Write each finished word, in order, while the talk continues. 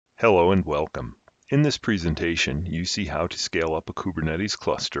Hello and welcome. In this presentation, you see how to scale up a Kubernetes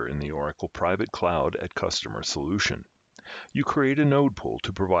cluster in the Oracle Private Cloud at Customer Solution. You create a node pool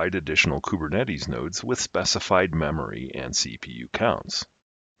to provide additional Kubernetes nodes with specified memory and CPU counts.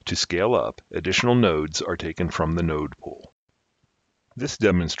 To scale up, additional nodes are taken from the node pool. This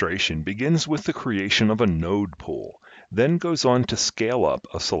demonstration begins with the creation of a node pool, then goes on to scale up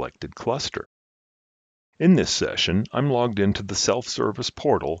a selected cluster. In this session, I'm logged into the self-service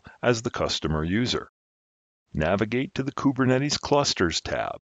portal as the customer user. Navigate to the Kubernetes Clusters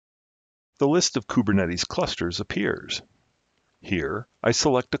tab. The list of Kubernetes clusters appears. Here, I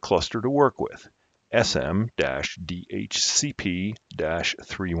select a cluster to work with,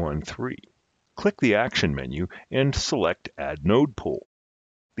 SM-DHCP-313. Click the Action menu and select Add Node Pool.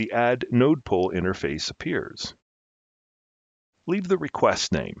 The Add Node Pool interface appears. Leave the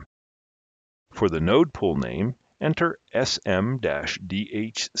request name. For the node pool name, enter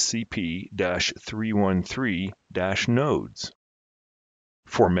SM-DHCP-313-nodes.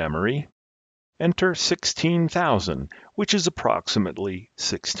 For memory, enter 16,000, which is approximately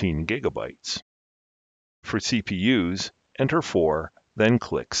 16 gigabytes. For CPUs, enter 4, then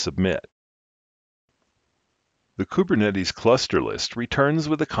click Submit. The Kubernetes cluster list returns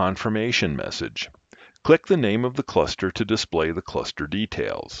with a confirmation message. Click the name of the cluster to display the cluster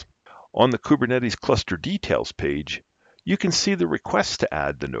details. On the Kubernetes Cluster Details page, you can see the request to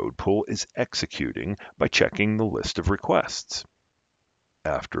add the node pool is executing by checking the list of requests.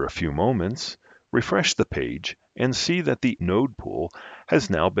 After a few moments, refresh the page and see that the node pool has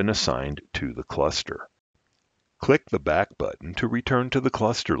now been assigned to the cluster. Click the Back button to return to the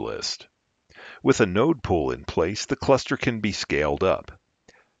cluster list. With a node pool in place, the cluster can be scaled up.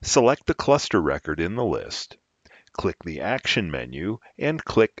 Select the cluster record in the list. Click the Action menu and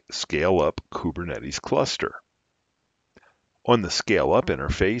click Scale Up Kubernetes Cluster. On the Scale Up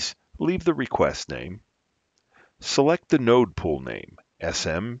interface, leave the request name. Select the node pool name,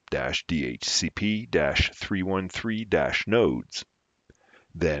 SM-DHCP-313-nodes.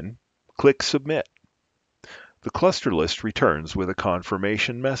 Then, click Submit. The cluster list returns with a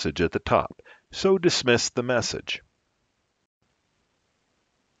confirmation message at the top, so dismiss the message.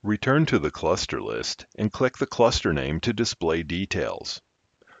 Return to the cluster list and click the cluster name to display details.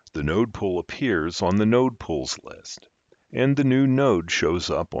 The node pool appears on the node pools list, and the new node shows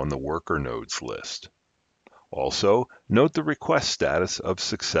up on the worker nodes list. Also, note the request status of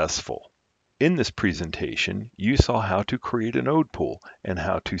successful. In this presentation, you saw how to create a node pool and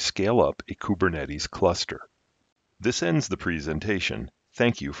how to scale up a Kubernetes cluster. This ends the presentation.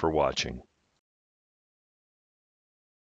 Thank you for watching.